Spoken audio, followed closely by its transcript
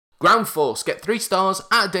Ground force, get 3 stars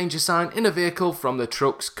at a danger sign in a vehicle from the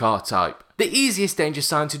truck's car type. The easiest danger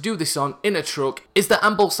sign to do this on in a truck is the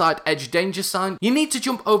Ambleside Edge danger sign. You need to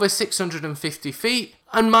jump over 650 feet,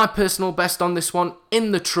 and my personal best on this one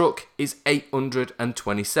in the truck is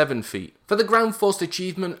 827 feet. For the ground force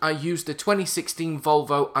achievement, I used the 2016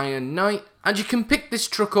 Volvo Iron Knight, and you can pick this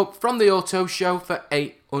truck up from the auto show for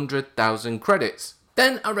 800,000 credits.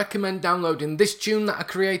 Then I recommend downloading this tune that I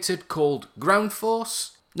created called Ground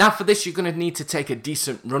Force. Now for this you're going to need to take a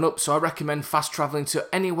decent run up, so I recommend fast travelling to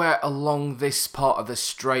anywhere along this part of the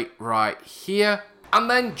straight right here, and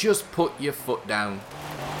then just put your foot down.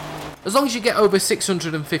 As long as you get over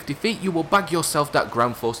 650 feet you will bag yourself that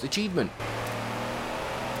ground force achievement.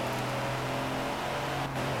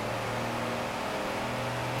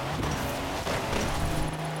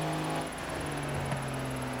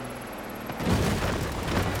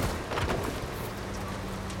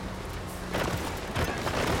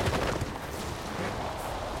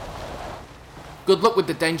 Good luck with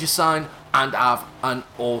the danger sign and have an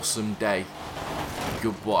awesome day.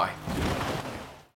 Goodbye.